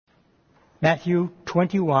Matthew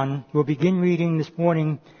 21. We'll begin reading this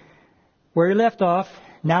morning where he left off,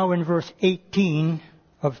 now in verse 18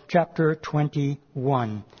 of chapter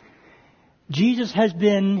 21. Jesus has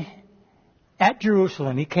been at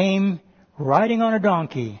Jerusalem. He came riding on a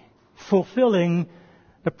donkey, fulfilling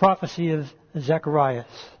the prophecy of Zechariah.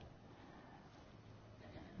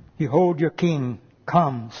 Behold, your king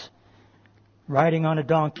comes, riding on a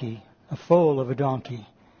donkey, a foal of a donkey,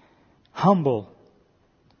 humble,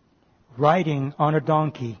 riding on a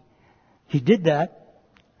donkey. He did that.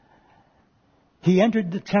 He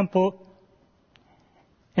entered the temple,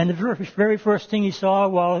 and the very first thing he saw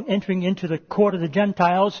while entering into the court of the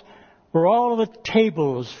Gentiles were all of the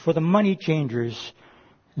tables for the money changers,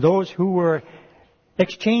 those who were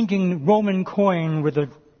exchanging Roman coin with the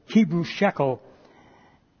Hebrew shekel,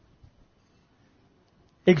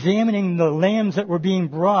 examining the lambs that were being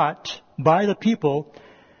brought by the people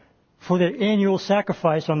for their annual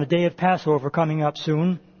sacrifice on the day of Passover coming up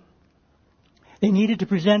soon. They needed to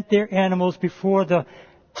present their animals before the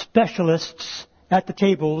specialists at the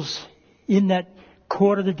tables in that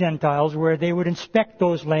court of the Gentiles, where they would inspect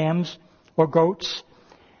those lambs or goats,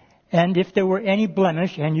 and if there were any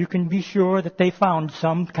blemish, and you can be sure that they found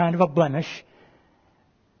some kind of a blemish,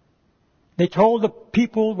 they told the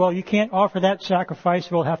people, well, you can't offer that sacrifice,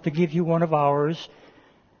 we'll have to give you one of ours.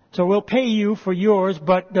 So we'll pay you for yours,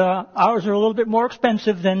 but ours are a little bit more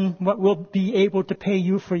expensive than what we'll be able to pay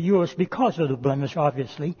you for yours because of the blemish,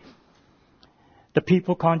 obviously. The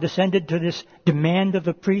people condescended to this demand of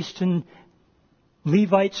the priests and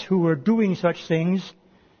Levites who were doing such things.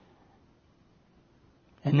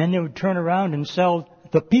 And then they would turn around and sell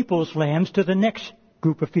the people's lambs to the next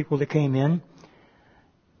group of people that came in,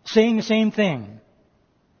 saying the same thing,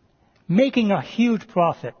 making a huge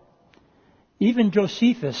profit. Even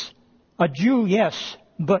Josephus, a Jew, yes,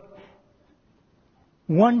 but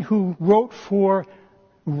one who wrote for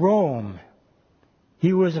Rome.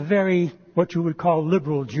 He was a very, what you would call,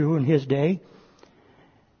 liberal Jew in his day.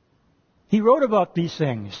 He wrote about these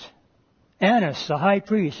things. Annas, the high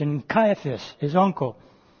priest, and Caiaphas, his uncle,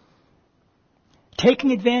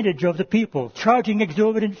 taking advantage of the people, charging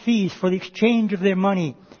exorbitant fees for the exchange of their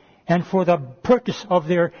money and for the purchase of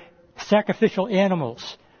their sacrificial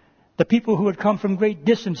animals. The people who had come from great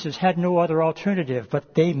distances had no other alternative,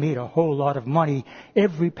 but they made a whole lot of money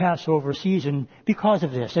every Passover season because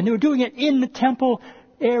of this. And they were doing it in the temple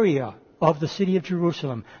area of the city of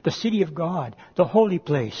Jerusalem, the city of God, the holy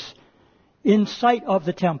place, in sight of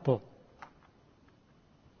the temple.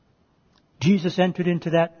 Jesus entered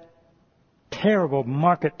into that terrible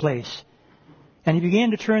marketplace, and he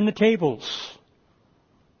began to turn the tables,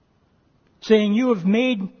 saying, "You have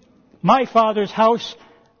made my Father's house,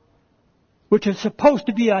 which is supposed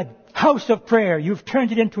to be a house of prayer, you've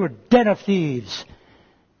turned it into a den of thieves."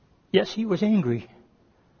 Yes, he was angry.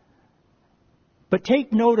 But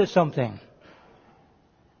take note of something.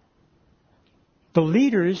 The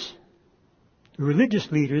leaders, the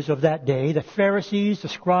religious leaders of that day, the Pharisees, the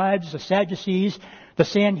scribes, the Sadducees, the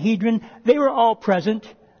Sanhedrin, they were all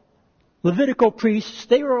present. Levitical priests,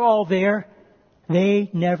 they were all there. They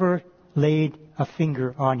never laid a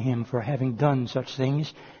finger on him for having done such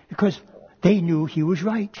things, because they knew he was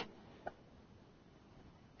right.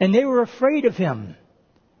 And they were afraid of him.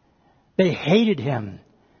 They hated him.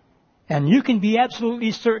 And you can be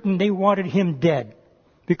absolutely certain they wanted him dead,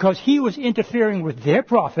 because he was interfering with their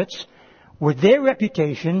prophets, with their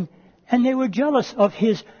reputation, and they were jealous of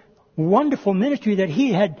his wonderful ministry that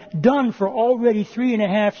he had done for already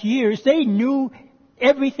 3.5 years. They knew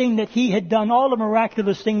everything that he had done, all the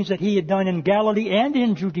miraculous things that he had done in Galilee and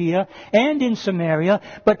in Judea and in Samaria,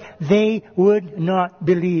 but they would not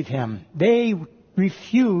believe him. They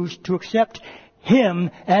refused to accept him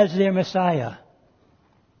as their Messiah.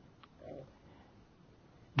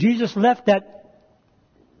 Jesus left that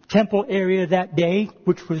temple area that day,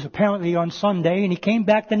 which was apparently on Sunday, and he came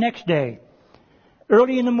back the next day,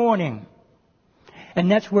 early in the morning. And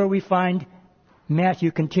that's where we find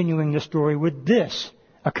Matthew continuing the story with this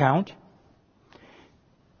account.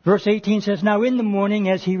 Verse 18 says, "Now in the morning,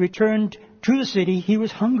 as he returned to the city, he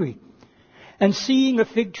was hungry. And seeing a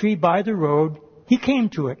fig tree by the road, he came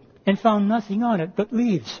to it and found nothing on it but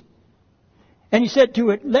leaves. And he said to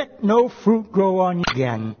it, 'Let no fruit grow on you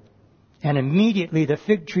again.' And immediately the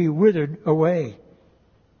fig tree withered away.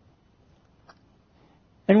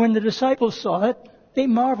 And when the disciples saw it, they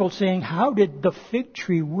marveled, saying, 'How did the fig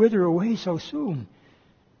tree wither away so soon?'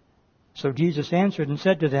 So Jesus answered and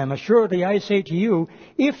said to them, 'Assuredly I say to you,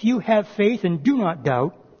 if you have faith and do not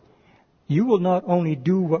doubt, you will not only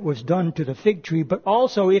do what was done to the fig tree, but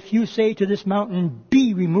also if you say to this mountain,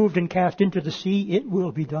 be removed and cast into the sea, it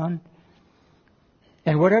will be done.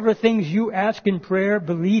 And whatever things you ask in prayer,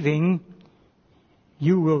 believing,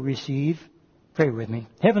 you will receive. Pray with me.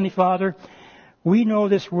 Heavenly Father, we know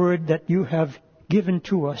this word that you have given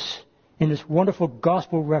to us in this wonderful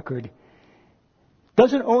gospel record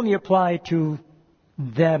doesn't only apply to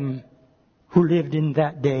them who lived in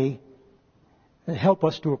that day. Help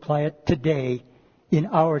us to apply it today in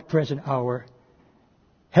our present hour.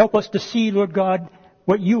 Help us to see, Lord God,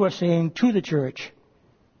 what you are saying to the church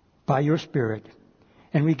by your Spirit.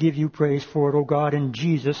 And we give you praise for it, O God, in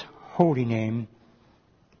Jesus' holy name.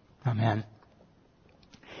 Amen.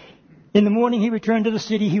 In the morning he returned to the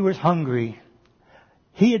city. He was hungry.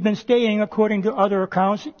 He had been staying, according to other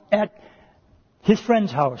accounts, at his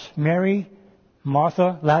friend's house, Mary,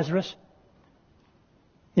 Martha, Lazarus,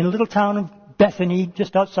 in a little town of Bethany,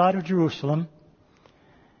 just outside of Jerusalem.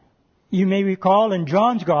 You may recall in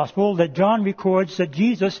John's Gospel that John records that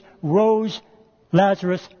Jesus rose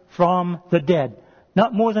Lazarus from the dead,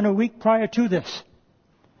 not more than a week prior to this.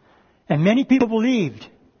 And many people believed.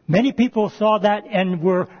 Many people saw that and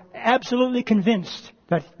were absolutely convinced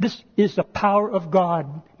that this is the power of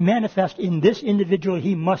God manifest in this individual.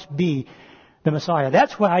 He must be the Messiah.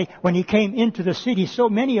 That's why when he came into the city, so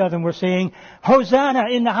many of them were saying, Hosanna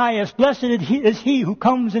in the highest, blessed is he who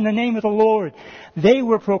comes in the name of the Lord. They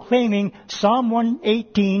were proclaiming Psalm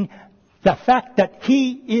 118, the fact that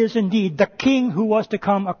he is indeed the King who was to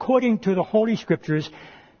come according to the Holy Scriptures.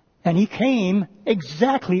 And he came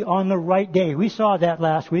exactly on the right day. We saw that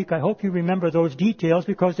last week. I hope you remember those details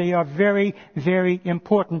because they are very, very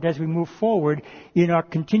important as we move forward in our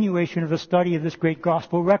continuation of the study of this great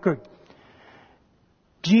gospel record.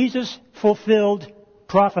 Jesus fulfilled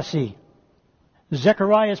prophecy.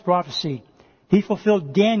 Zechariah's prophecy. He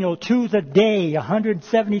fulfilled Daniel to the day,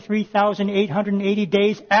 173,880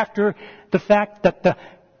 days after the fact that the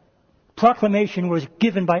proclamation was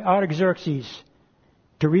given by Artaxerxes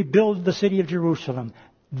to rebuild the city of Jerusalem.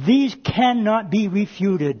 These cannot be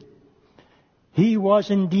refuted. He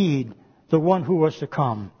was indeed the one who was to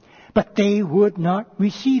come. But they would not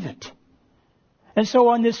receive it. And so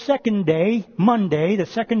on this second day, Monday, the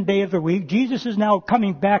second day of the week, Jesus is now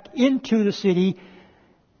coming back into the city,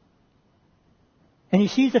 and he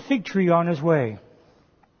sees a fig tree on his way.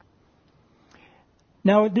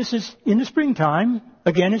 Now, this is in the springtime.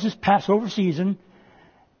 Again, this is Passover season.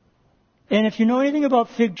 And if you know anything about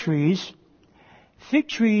fig trees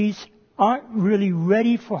aren't really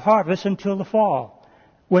ready for harvest until the fall,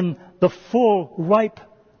 when the full, ripe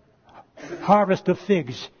harvest of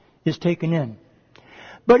figs is taken in.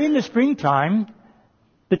 But in the springtime,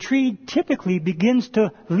 the tree typically begins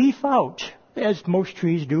to leaf out, as most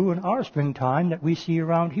trees do in our springtime that we see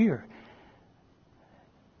around here.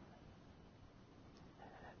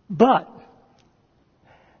 But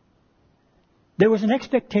there was an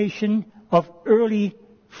expectation of early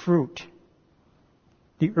fruit.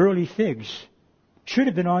 The early figs should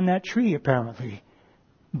have been on that tree, apparently,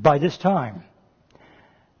 by this time.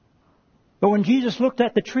 But when Jesus looked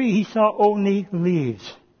at the tree, he saw only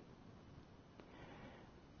leaves.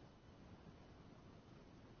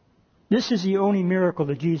 This is the only miracle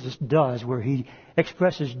that Jesus does where he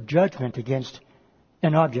expresses judgment against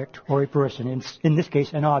an object or a person. In this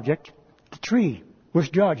case, an object. The tree was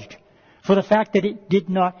judged for the fact that it did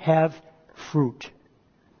not have fruit.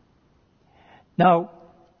 Now,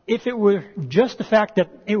 if it were just the fact that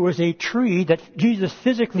it was a tree that Jesus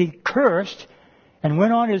physically cursed and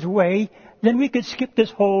went on his way, then we could skip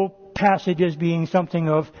this whole passage as being something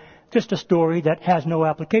of just a story that has no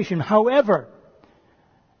application. However,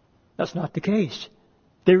 that's not the case.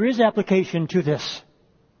 There is application to this.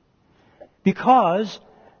 Because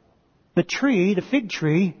the tree, the fig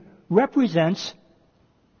tree, represents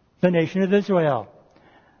the nation of Israel.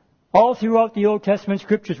 All throughout the Old Testament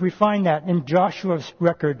scriptures, we find that in Joshua's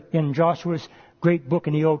record, in Joshua's great book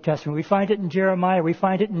in the Old Testament. We find it in Jeremiah. We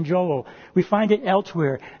find it in Joel. We find it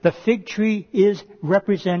elsewhere. The fig tree is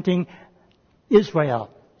representing Israel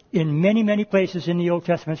in many, many places in the Old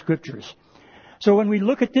Testament scriptures. So when we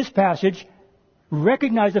look at this passage,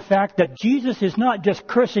 recognize the fact that Jesus is not just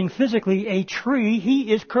cursing physically a tree.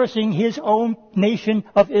 He is cursing his own nation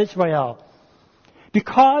of Israel.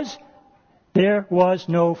 Because there was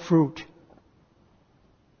no fruit.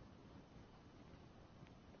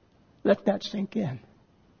 Let that sink in.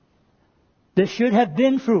 There should have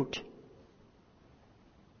been fruit,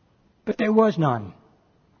 but there was none.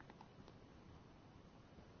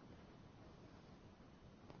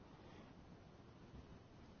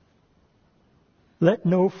 Let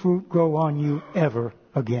no fruit grow on you ever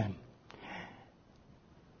again.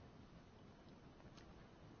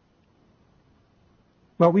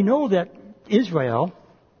 Well, we know that Israel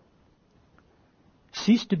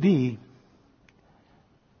ceased to be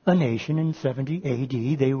a nation in 70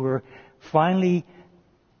 AD. They were finally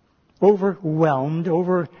overwhelmed,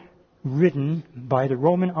 overridden by the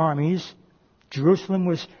Roman armies. Jerusalem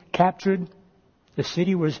was captured. The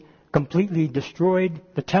city was completely destroyed.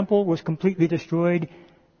 The temple was completely destroyed,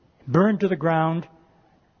 burned to the ground.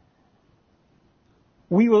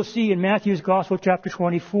 We will see in Matthew's Gospel, chapter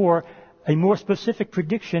 24, a more specific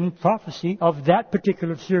prediction, prophecy of that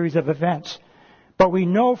particular series of events. But we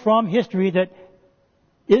know from history that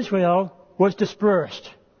Israel was dispersed.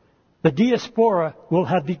 The diaspora will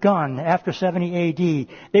have begun after 70 AD.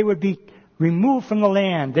 They would be removed from the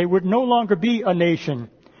land. They would no longer be a nation.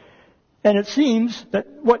 And it seems that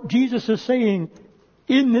what Jesus is saying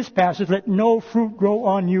in this passage, let no fruit grow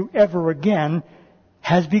on you ever again,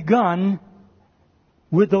 has begun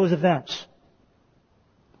with those events.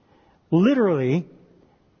 Literally,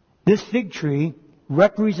 this fig tree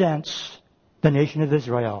represents the nation of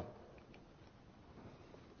Israel.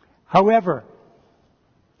 However,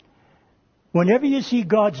 whenever you see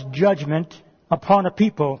God's judgment upon a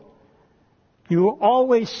people, you will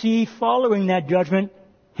always see following that judgment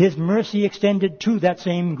His mercy extended to that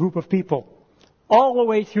same group of people. All the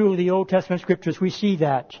way through the Old Testament Scriptures we see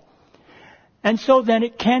that. And so then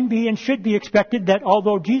it can be and should be expected that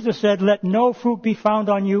although Jesus said, let no fruit be found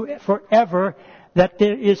on you forever, that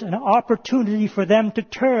there is an opportunity for them to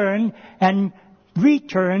turn and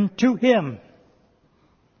return to Him.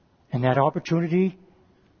 And that opportunity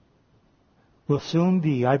will soon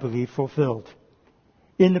be, I believe, fulfilled.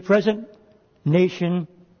 In the present nation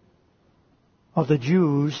of the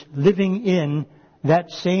Jews living in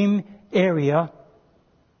that same area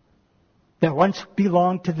that once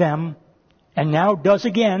belonged to them and now does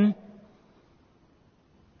again,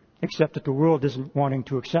 except that the world isn't wanting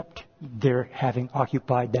to accept their having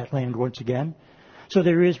occupied that land once again. So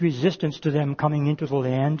there is resistance to them coming into the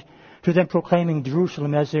land, to them proclaiming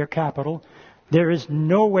Jerusalem as their capital. There is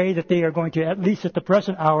no way that they are going to, at least at the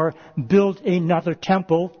present hour, build another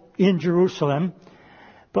temple in Jerusalem.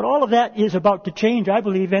 But all of that is about to change, I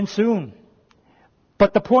believe, and soon.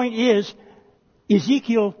 But the point is,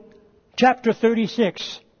 Ezekiel chapter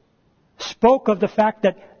 36 spoke of the fact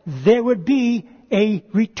that there would be a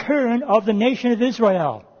return of the nation of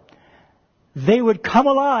Israel. They would come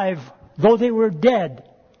alive, though they were dead.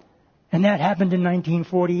 And that happened in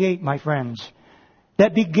 1948, my friends.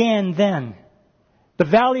 That began then. The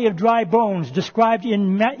valley of dry bones, described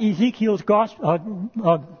in Ezekiel's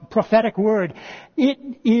prophetic word, it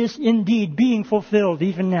is indeed being fulfilled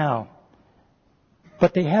even now.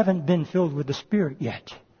 But they haven't been filled with the Spirit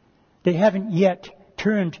yet. They haven't yet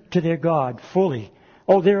turned to their God fully.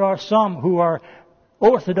 Oh, there are some who are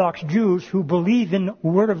Orthodox Jews who believe in the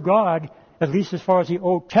Word of God, at least as far as the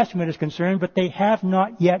Old Testament is concerned, but they have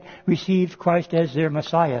not yet received Christ as their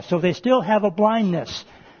Messiah. So they still have a blindness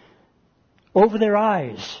over their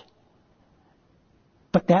eyes.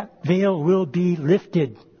 But that veil will be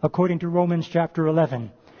lifted, according to Romans chapter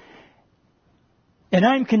 11. And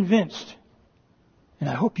I'm convinced, and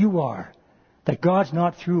I hope you are, that God's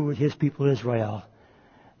not through with His people Israel.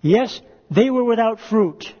 Yes, they were without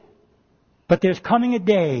fruit, but there's coming a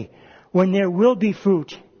day when there will be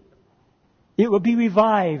fruit. It will be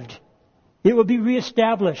revived. It will be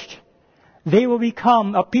reestablished. They will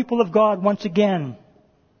become a people of God once again.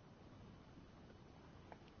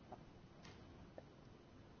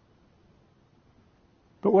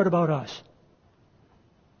 But what about us?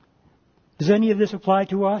 Does any of this apply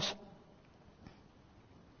to us?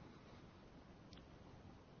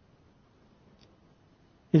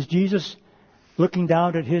 Is Jesus looking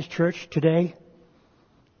down at His church today?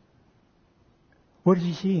 What is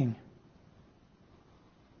He seeing?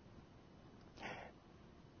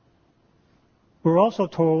 We're also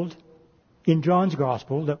told in John's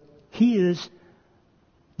Gospel that He is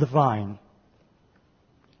the vine.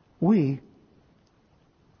 We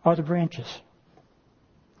are the branches.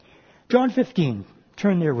 John 15.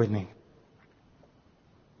 Turn there with me.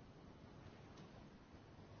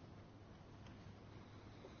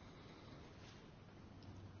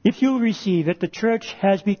 If you receive it, the church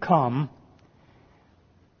has become,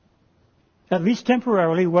 at least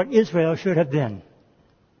temporarily, what Israel should have been.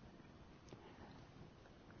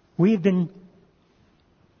 We've been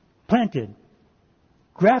planted,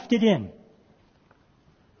 grafted in.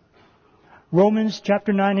 Romans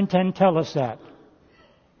chapter 9 and 10 tell us that.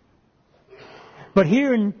 But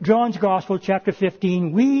here in John's Gospel, chapter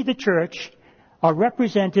 15, we, the church, are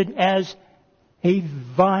represented as a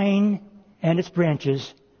vine and its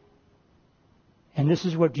branches. And this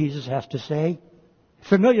is what Jesus has to say.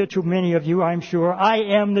 Familiar to many of you, I'm sure. I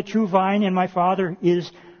am the true vine, and my Father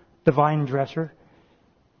is the vine dresser.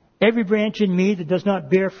 Every branch in me that does not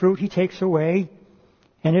bear fruit, He takes away.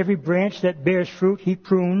 And every branch that bears fruit, He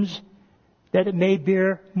prunes, that it may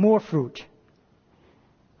bear more fruit.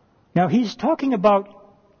 Now He's talking about,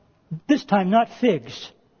 this time, not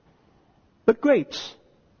figs, but grapes,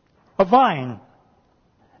 a vine.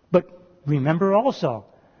 But remember also,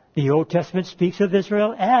 the Old Testament speaks of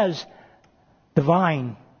Israel as the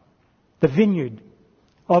vine, the vineyard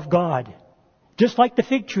of God. Just like the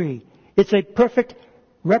fig tree, it's a perfect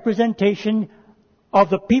representation of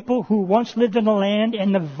the people who once lived in the land,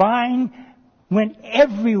 and the vine went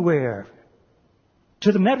everywhere,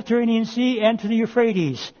 to the Mediterranean Sea and to the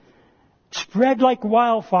Euphrates, spread like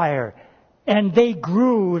wildfire, and they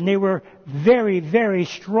grew, and they were very, very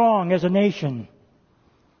strong as a nation.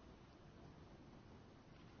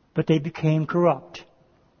 But they became corrupt,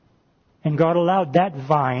 and God allowed that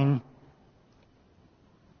vine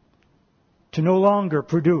to no longer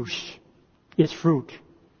produce its fruit.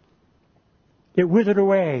 It withered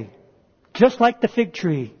away, just like the fig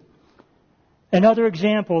tree. Another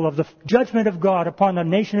example of the judgment of God upon the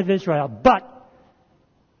nation of Israel. But,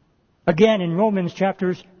 again, in Romans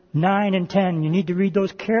chapters 9 and 10, you need to read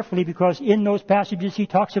those carefully, because in those passages he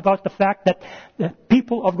talks about the fact that the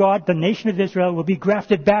people of God, the nation of Israel, will be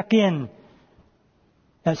grafted back in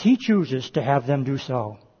as He chooses to have them do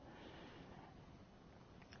so.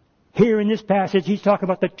 Here in this passage, he's talking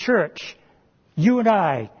about the church. You and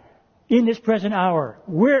I, in this present hour,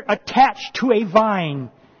 we're attached to a vine.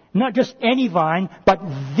 Not just any vine, but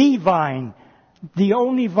the vine. The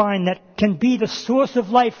only vine that can be the source of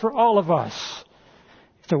life for all of us.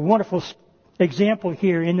 It's a wonderful example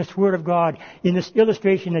here in this Word of God, in this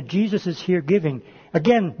illustration that Jesus is here giving.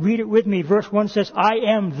 Again, read it with me. Verse 1 says, I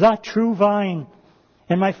am the true vine,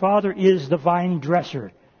 and my Father is the vine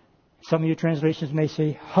dresser. Some of your translations may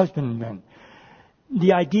say husbandman.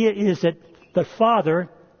 The idea is that the Father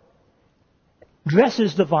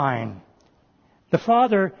dresses the vine. The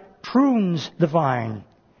Father prunes the vine.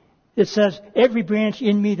 It says, every branch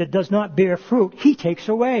in me that does not bear fruit, He takes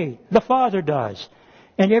away. The Father does.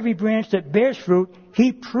 And every branch that bears fruit,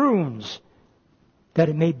 He prunes, that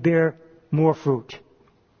it may bear more fruit.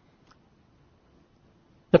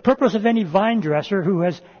 The purpose of any vine dresser who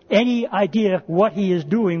has any idea what he is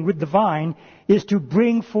doing with the vine is to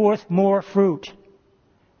bring forth more fruit.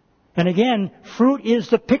 And again, fruit is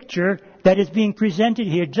the picture that is being presented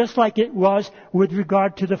here, just like it was with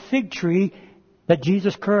regard to the fig tree that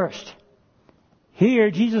Jesus cursed. Here,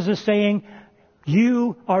 Jesus is saying,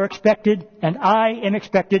 you are expected, and I am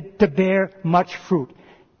expected, to bear much fruit.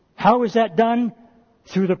 How is that done?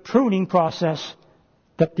 Through the pruning process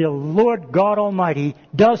that the Lord God Almighty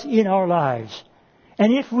does in our lives.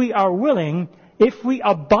 And if we are willing, if we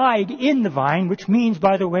abide in the vine, which means,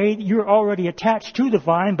 by the way, you're already attached to the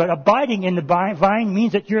vine, but abiding in the vine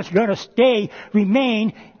means that you're going to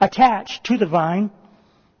remain attached to the vine.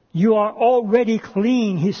 You are already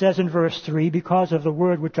clean, he says in verse 3, because of the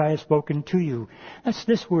word which I have spoken to you. That's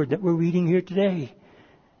this word that we're reading here today.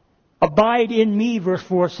 Abide in me, verse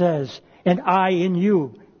 4 says, and I in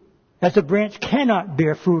you. As the branch cannot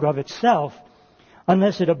bear fruit of itself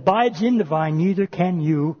unless it abides in the vine, neither can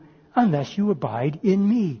you unless you abide in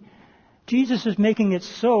me. Jesus is making it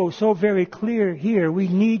so very clear here. We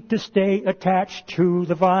need to stay attached to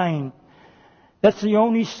the vine. That's the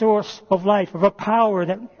only source of life, of a power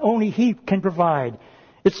that only He can provide.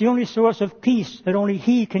 It's the only source of peace that only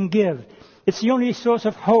He can give. It's the only source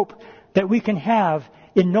of hope that we can have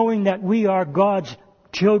in knowing that we are God's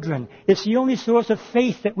children. It's the only source of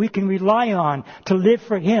faith that we can rely on to live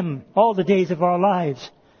for Him all the days of our lives.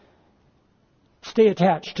 Stay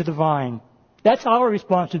attached to the vine. That's our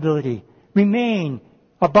responsibility. Remain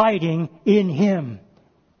abiding in Him.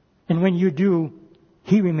 And when you do,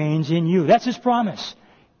 He remains in you. That's His promise.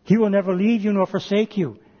 He will never leave you nor forsake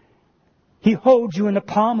you. He holds you in the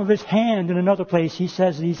palm of His hand. In another place, He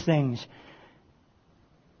says these things.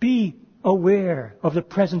 Be aware of the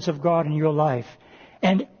presence of God in your life.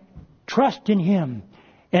 And trust in Him.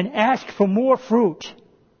 And ask for more fruit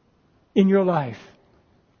in your life.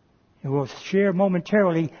 And we'll share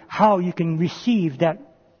momentarily how you can receive that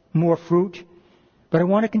more fruit. But I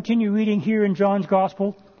want to continue reading here in John's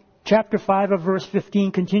Gospel. Chapter 5 of verse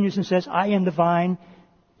 15 continues and says, I am the vine,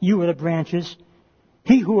 you are the branches.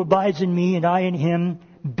 He who abides in me and I in him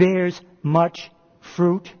bears much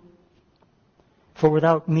fruit. For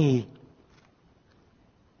without me,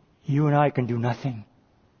 you and I can do nothing.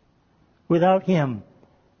 Without Him,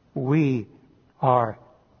 we are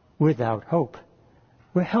without hope.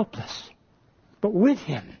 We're helpless. But with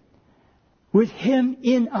Him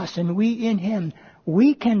in us and we in Him,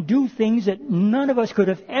 we can do things that none of us could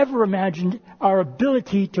have ever imagined, our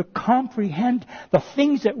ability to comprehend the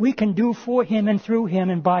things that we can do for Him and through Him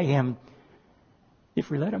and by Him, if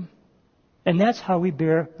we let Him. And that's how we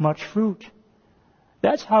bear much fruit.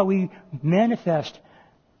 That's how we manifest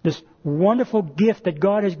this wonderful gift that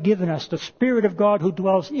God has given us, the Spirit of God who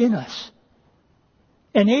dwells in us,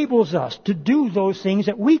 enables us to do those things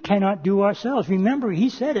that we cannot do ourselves. Remember, He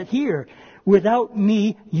said it here, without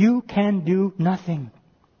me, you can do nothing.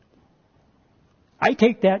 I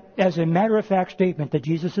take that as a matter-of-fact statement that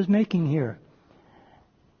Jesus is making here.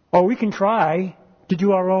 Or we can try to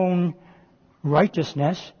do our own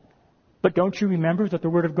righteousness, but don't you remember that the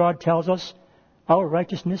Word of God tells us our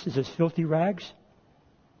righteousness is as filthy rags?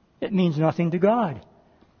 It means nothing to God.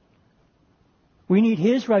 We need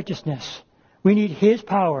His righteousness. We need His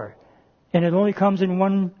power. And it only comes in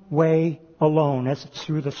one way alone. That's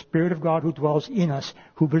through the Spirit of God who dwells in us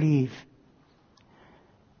who believe.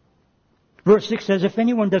 Verse 6 says, if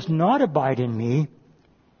anyone does not abide in me,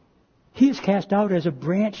 he is cast out as a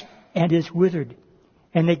branch and is withered.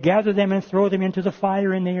 And they gather them and throw them into the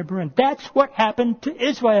fire and they are burned. That's what happened to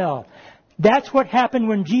Israel. That's what happened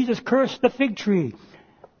when Jesus cursed the fig tree.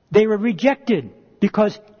 They were rejected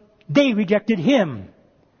because they rejected Him.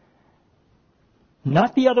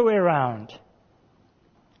 Not the other way around.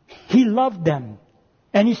 He loved them,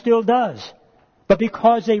 and He still does. But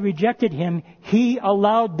because they rejected Him, He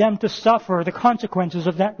allowed them to suffer the consequences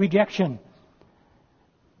of that rejection.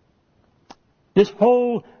 This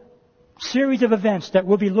whole series of events that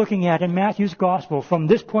we'll be looking at in Matthew's Gospel from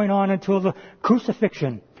this point on until the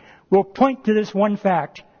crucifixion will point to this one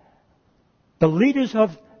fact. The leaders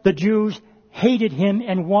of the Jews hated Him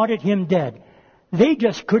and wanted Him dead. They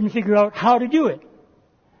just couldn't figure out how to do it.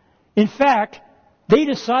 In fact, they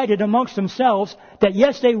decided amongst themselves that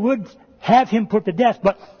yes, they would have Him put to death,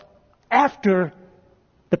 but after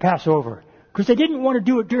the Passover. Because they didn't want to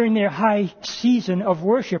do it during their high season of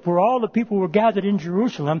worship where all the people were gathered in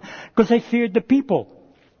Jerusalem because they feared the people.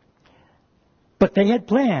 But they had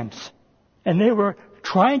plans, and they were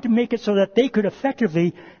trying to make it so that they could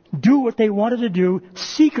effectively do what they wanted to do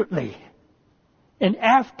secretly and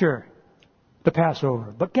after the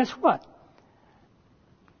Passover. But guess what?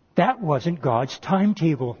 That wasn't God's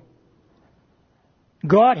timetable.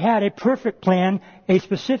 God had a perfect plan, a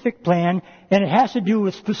specific plan, and it has to do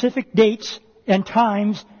with specific dates and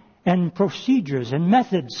times and procedures and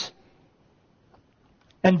methods.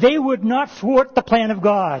 And they would not thwart the plan of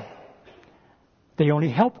God. They only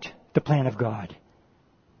helped the plan of God.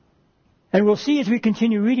 And we'll see as we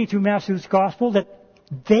continue reading through Matthew's Gospel that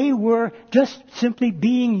they were just simply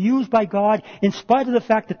being used by God in spite of the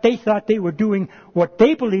fact that they thought they were doing what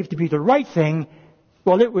they believed to be the right thing.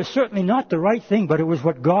 Well, it was certainly not the right thing, but it was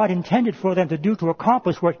what God intended for them to do to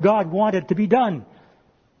accomplish what God wanted to be done.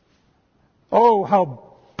 Oh,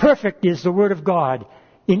 how perfect is the Word of God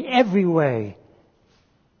in every way.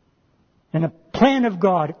 And the plan of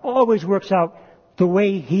God always works out the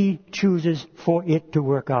way He chooses for it to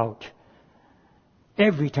work out.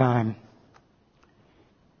 Every time.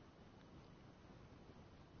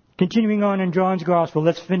 Continuing on in John's Gospel,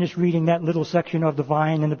 let's finish reading that little section of the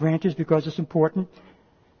vine and the branches because it's important.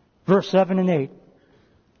 Verse 7 and 8.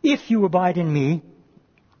 If you abide in me,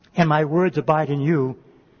 and my words abide in you,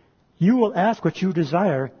 you will ask what you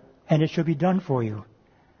desire, and it shall be done for you.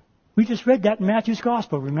 We just read that in Matthew's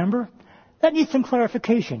Gospel, remember? That needs some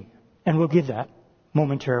clarification, and we'll give that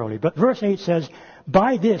momentarily. But verse 8 says,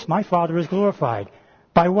 by this my Father is glorified.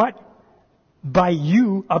 By what? By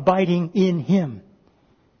you abiding in Him.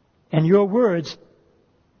 And your words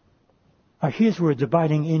are His words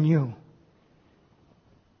abiding in you.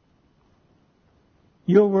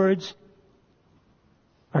 Your words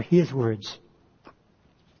are His words.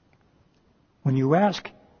 When you ask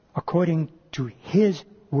according to His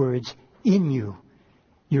words in you,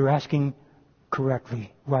 you're asking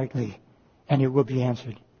correctly, rightly, and it will be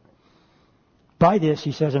answered. By this,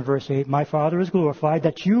 He says in verse 8, my Father is glorified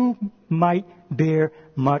that you might bear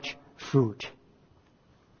much fruit.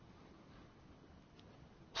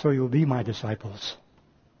 So you'll be my disciples.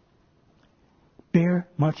 Bear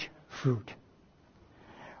much fruit.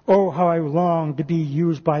 Oh, how I long to be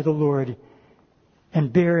used by the Lord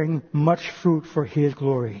and bearing much fruit for His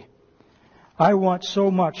glory. I want so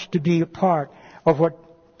much to be a part of what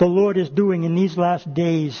the Lord is doing in these last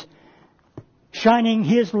days, shining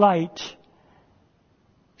His light,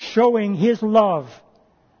 showing His love,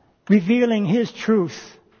 revealing His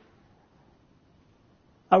truth.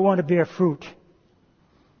 I want to bear fruit.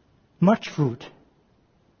 Much fruit.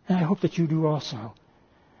 And I hope that you do also.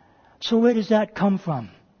 So where does that come from?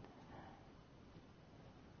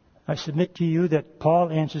 I submit to you that Paul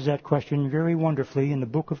answers that question very wonderfully in the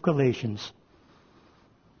book of Galatians.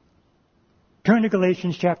 Turn to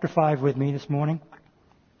Galatians chapter 5 with me this morning.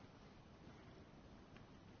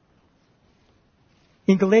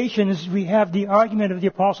 In Galatians, we have the argument of the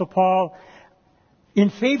Apostle Paul in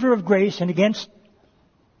favor of grace and against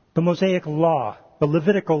the Mosaic law, the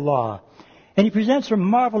Levitical law. And he presents a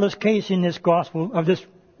marvelous case in this gospel, of this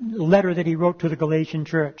letter that he wrote to the Galatian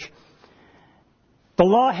church. The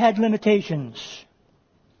law had limitations.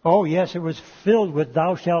 Oh yes, it was filled with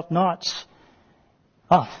thou shalt nots.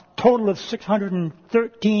 A total of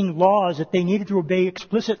 613 laws that they needed to obey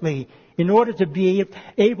explicitly in order to be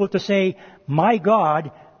able to say, my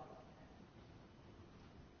God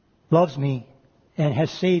loves me and has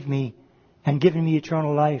saved me and given me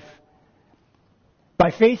eternal life by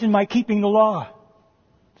faith in my keeping the law.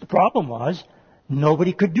 The problem was,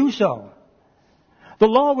 nobody could do so. The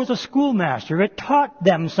law was a schoolmaster. It taught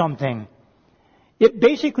them something. It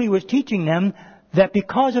basically was teaching them that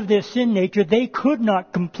because of their sin nature, they could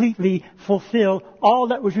not completely fulfill all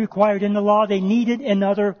that was required in the law. They needed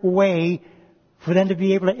another way for them to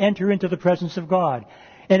be able to enter into the presence of God.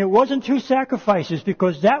 And it wasn't through sacrifices,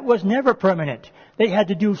 because that was never permanent. They had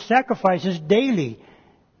to do sacrifices daily.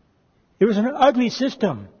 It was an ugly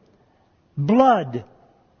system. Blood,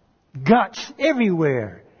 guts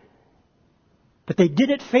everywhere. But they did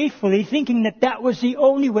it faithfully, thinking that that was the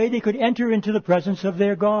only way they could enter into the presence of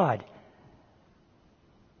their God.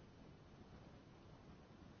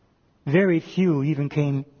 Very few even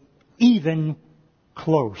came even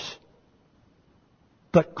close.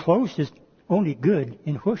 But close is only good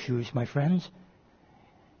in horseshoes, my friends.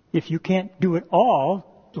 If you can't do it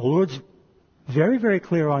all, the Lord's very, very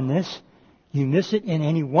clear on this. You miss it in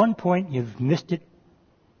any one point, you've missed it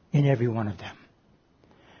in every one of them.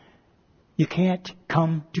 You can't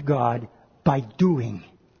come to God by doing.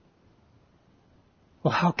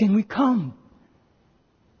 Well, how can we come?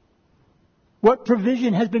 What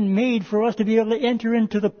provision has been made for us to be able to enter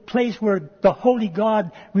into the place where the Holy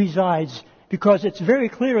God resides? Because it's very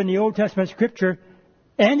clear in the Old Testament Scripture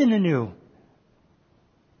and in the New.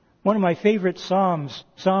 One of my favorite Psalms,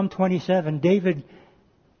 Psalm 27, David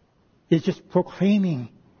is just proclaiming,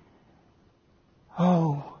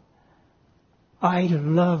 oh, I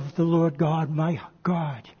love the Lord God, my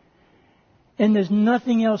God. And there's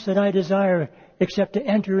nothing else that I desire except to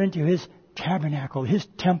enter into His tabernacle, His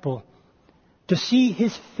temple, to see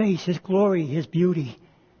His face, His glory, His beauty.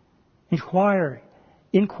 Inquire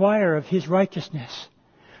of His righteousness.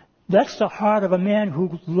 That's the heart of a man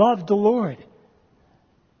who loved the Lord.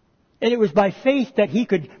 And it was by faith that he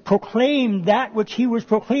could proclaim that which he was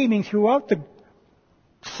proclaiming throughout the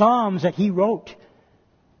Psalms that he wrote.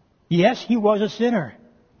 Yes, he was a sinner.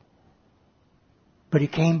 But he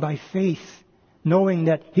came by faith, knowing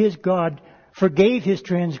that his God forgave his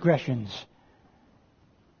transgressions,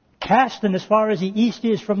 cast them as far as the east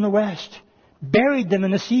is from the west, buried them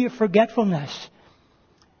in the sea of forgetfulness.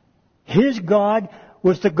 His God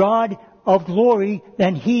was the God of glory,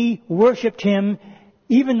 and he worshipped Him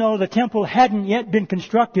even though the temple hadn't yet been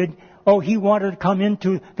constructed. Oh, he wanted to come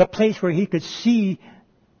into the place where he could see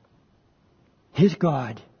his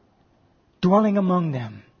God dwelling among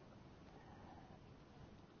them.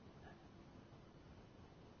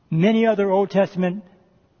 Many other Old Testament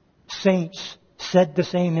saints said the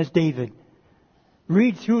same as David.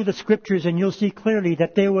 Read through the Scriptures and you'll see clearly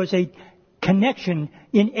that there was a connection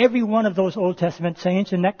in every one of those Old Testament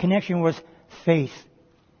saints, and that connection was faith.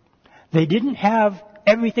 They didn't have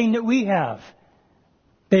everything that we have.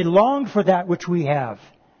 They longed for that which we have.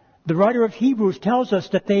 The writer of Hebrews tells us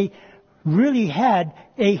that they really had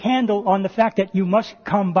a handle on the fact that you must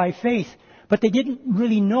come by faith. But they didn't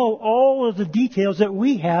really know all of the details that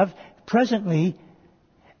we have presently.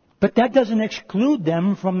 But that doesn't exclude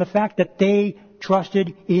them from the fact that they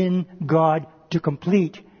trusted in God to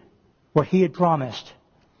complete what He had promised.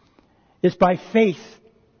 It's by faith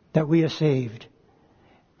that we are saved.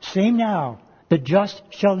 Same now. The just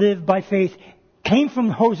shall live by faith came from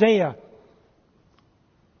Hosea,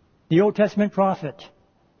 the Old Testament prophet.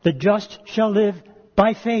 The just shall live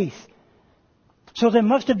by faith. So there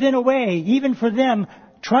must have been a way, even for them,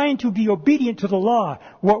 trying to be obedient to the law.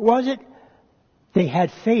 What was it? They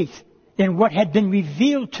had faith in what had been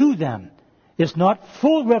revealed to them. It's not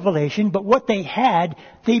full revelation, but what they had,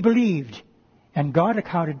 they believed. And God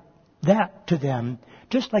accounted that to them,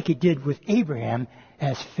 just like He did with Abraham,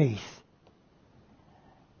 as faith.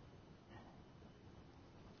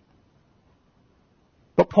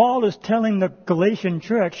 But Paul is telling the Galatian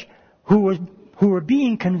church, who were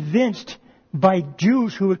being convinced by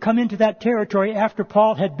Jews who had come into that territory after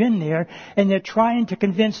Paul had been there, and they're trying to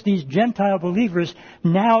convince these Gentile believers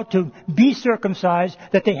now to be circumcised,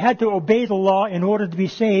 that they had to obey the law in order to be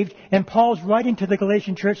saved. And Paul's writing to the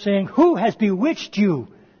Galatian church saying, "Who has bewitched you?"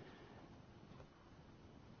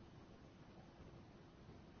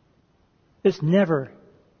 It's never,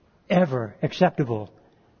 ever acceptable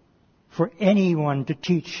for anyone to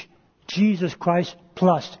teach Jesus Christ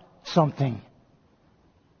plus something.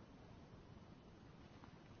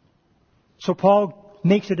 So Paul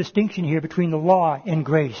makes a distinction here between the law and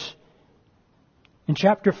grace. In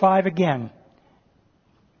chapter 5 again,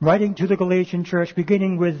 writing to the Galatian church,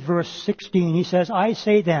 beginning with verse 16, he says, "I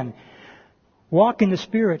say then, walk in the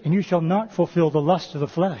Spirit, and you shall not fulfill the lust of the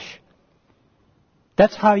flesh."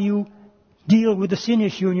 That's how you deal with the sin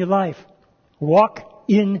issue in your life. Walk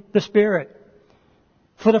in the Spirit.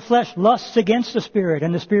 For the flesh lusts against the Spirit,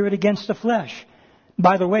 and the Spirit against the flesh.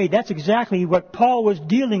 By the way, that's exactly what Paul was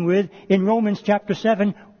dealing with in Romans chapter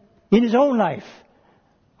 7 in his own life.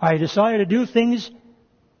 I decided to do things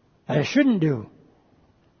that I shouldn't do.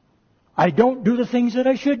 I don't do the things that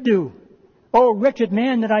I should do. Oh, wretched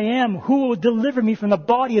man that I am, who will deliver me from the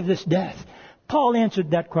body of this death? Paul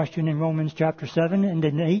answered that question in Romans chapter 7 and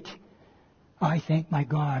in 8. I thank my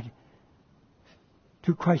God.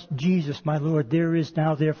 Through Christ Jesus my Lord, there is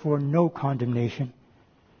now therefore no condemnation.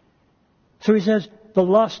 So he says, the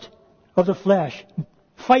lust of the flesh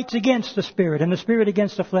fights against the Spirit, and the Spirit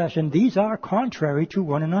against the flesh, and these are contrary to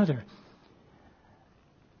one another.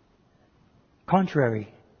 Contrary.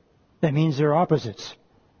 That means they're opposites.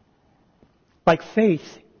 Like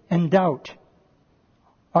faith and doubt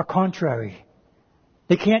are contrary.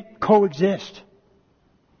 They can't coexist.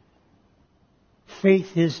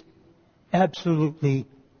 Faith is absolutely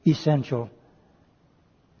essential.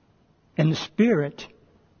 And the Spirit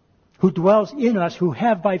who dwells in us, who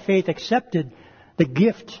have by faith accepted the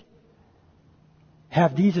gift,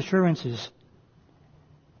 have these assurances.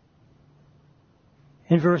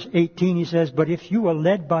 In verse 18 he says, "But if you are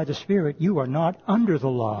led by the Spirit, you are not under the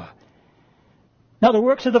law." Now the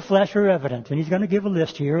works of the flesh are evident, and he's going to give a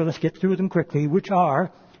list here. Let's get through them quickly, which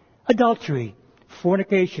are adultery,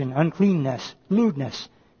 fornication, uncleanness, lewdness,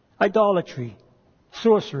 idolatry,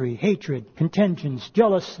 sorcery, hatred, contentions,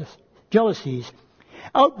 jealousies,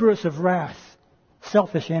 outbursts of wrath,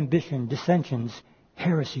 selfish ambition, dissensions,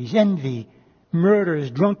 heresies, envy, murders,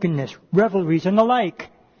 drunkenness, revelries, and the like,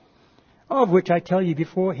 of which I tell you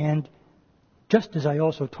beforehand, just as I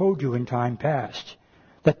also told you in time past,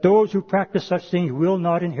 that those who practice such things will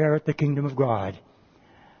not inherit the kingdom of God.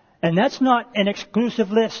 And that's not an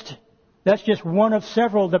exclusive list. That's just one of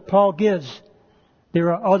several that Paul gives.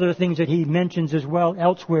 There are other things that he mentions as well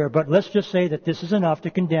elsewhere, but let's just say that this is enough to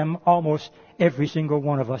condemn almost every single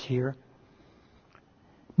one of us here.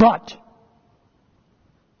 But,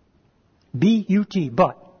 B-U-T,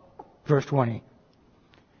 but, verse 20.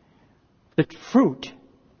 The fruit,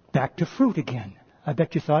 back to fruit again. I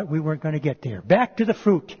bet you thought we weren't going to get there. Back to the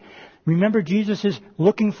fruit. Remember, Jesus is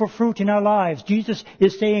looking for fruit in our lives. Jesus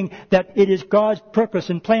is saying that it is God's purpose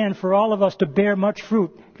and plan for all of us to bear much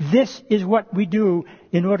fruit. This is what we do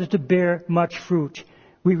in order to bear much fruit.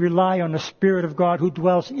 We rely on the Spirit of God who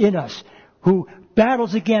dwells in us, who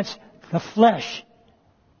battles against the flesh.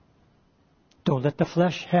 Don't let the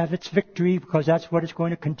flesh have its victory, because that's what it's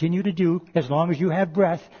going to continue to do as long as you have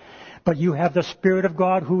breath. But you have the Spirit of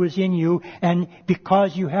God who is in you, and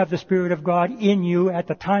because you have the Spirit of God in you at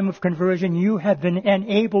the time of conversion, you have been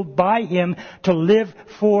enabled by Him to live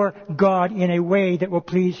for God in a way that will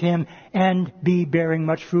please Him and be bearing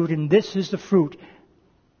much fruit. And this is the fruit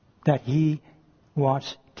that He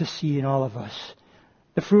wants to see in all of us.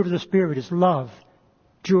 The fruit of the Spirit is love,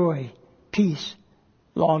 joy, peace,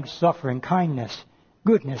 long-suffering, kindness,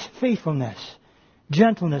 goodness, faithfulness,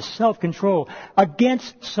 gentleness, self-control.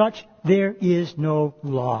 Against such there is no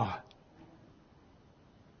law.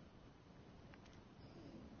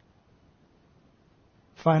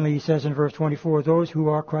 Finally, he says in verse 24, those who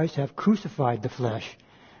are Christ have crucified the flesh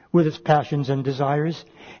with its passions and desires.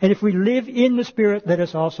 And if we live in the Spirit, let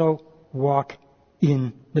us also walk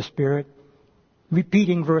in the Spirit.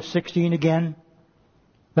 Repeating verse 16 again,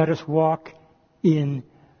 let us walk in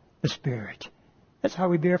the Spirit. That's how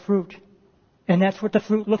we bear fruit. And that's what the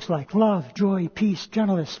fruit looks like. Love, joy, peace,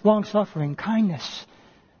 gentleness, long-suffering, kindness.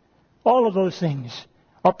 All of those things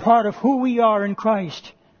are part of who we are in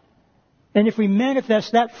Christ. And if we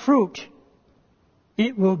manifest that fruit,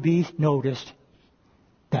 it will be noticed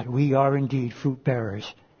that we are indeed fruit bearers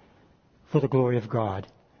for the glory of God.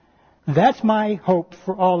 That's my hope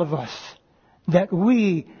for all of us. That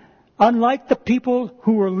we, unlike the people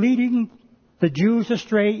who were leading the Jews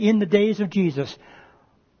astray in the days of Jesus,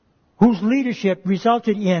 whose leadership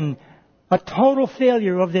resulted in a total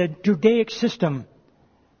failure of their Judaic system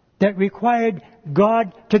that required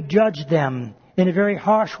God to judge them in a very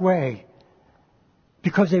harsh way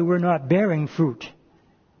because they were not bearing fruit.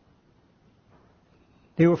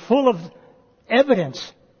 They were full of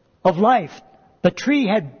evidence of life. The tree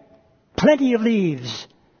had plenty of leaves,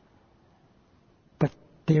 but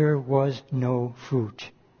there was no fruit.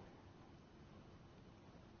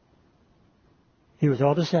 It was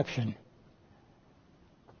all deception.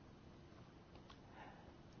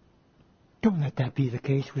 Don't let that be the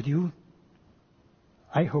case with you.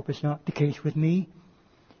 I hope it's not the case with me.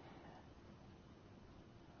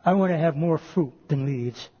 I want to have more fruit than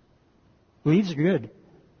leaves. Leaves are good.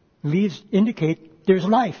 Leaves indicate there's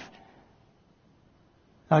life.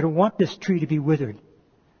 I don't want this tree to be withered.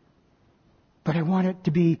 But I want it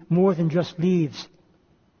to be more than just leaves.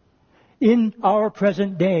 In our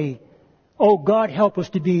present day, oh God, help us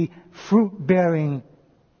to be fruit-bearing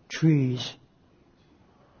trees.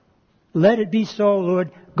 Let it be so,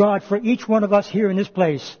 Lord God, for each one of us here in this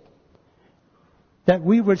place, that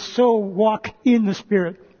we would so walk in the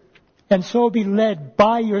Spirit and so be led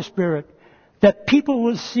by your Spirit that people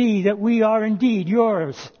will see that we are indeed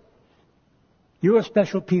yours, your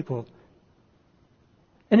special people.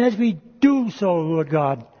 And as we do so, Lord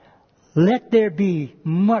God, let there be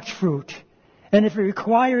much fruit. And if it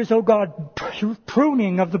requires, oh God,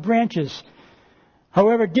 pruning of the branches,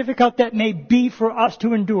 however difficult that may be for us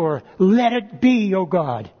to endure, let it be, O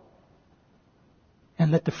God.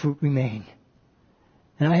 And let the fruit remain.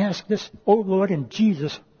 And I ask this, O Lord, in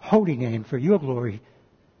Jesus' holy name, for your glory.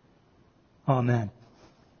 Amen.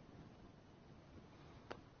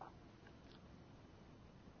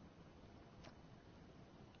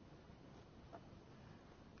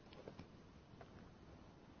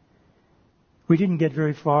 We didn't get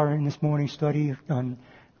very far in this morning's study on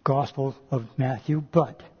Gospel of Matthew,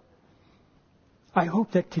 but I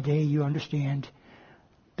hope that today you understand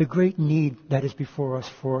the great need that is before us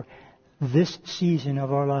for this season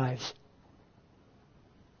of our lives.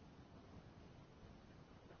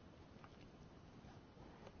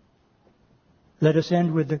 Let us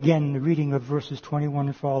end with, again, the reading of verses 21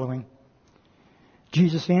 and following.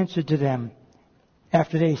 Jesus answered to them,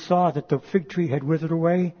 after they saw that the fig tree had withered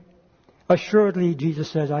away, "Assuredly," Jesus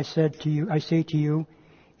says, I say to you,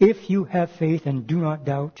 if you have faith and do not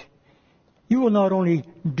doubt, you will not only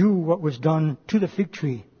do what was done to the fig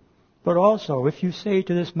tree, but also if you say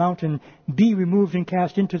to this mountain, be removed and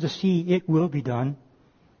cast into the sea, it will be done.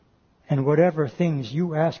 And whatever things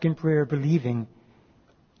you ask in prayer, believing,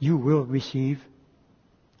 you will receive.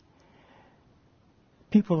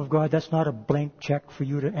 People of God, that's not a blank check for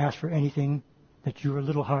you to ask for anything that your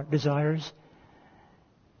little heart desires.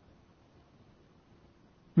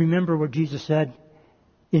 Remember what Jesus said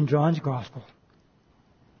in John's Gospel.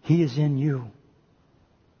 He is in you.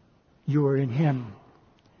 You are in Him.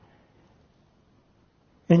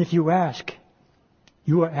 And if you ask,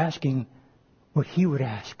 you are asking what He would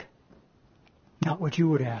ask, not what you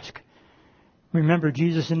would ask. Remember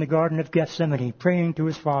Jesus in the Garden of Gethsemane praying to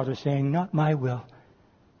His Father, saying, not my will,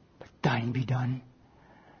 but thine be done.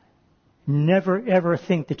 Never ever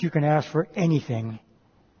think that you can ask for anything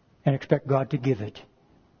and expect God to give it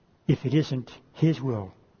if it isn't His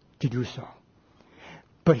will to do so.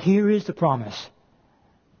 But here is the promise.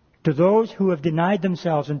 To those who have denied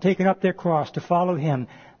themselves and taken up their cross to follow Him,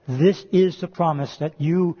 this is the promise that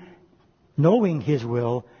you, knowing His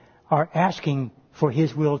will, are asking for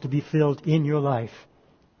His will to be filled in your life,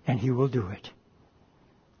 and He will do it.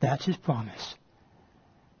 That's His promise.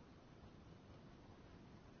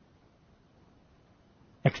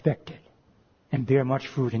 Expect it, and bear much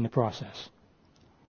fruit in the process.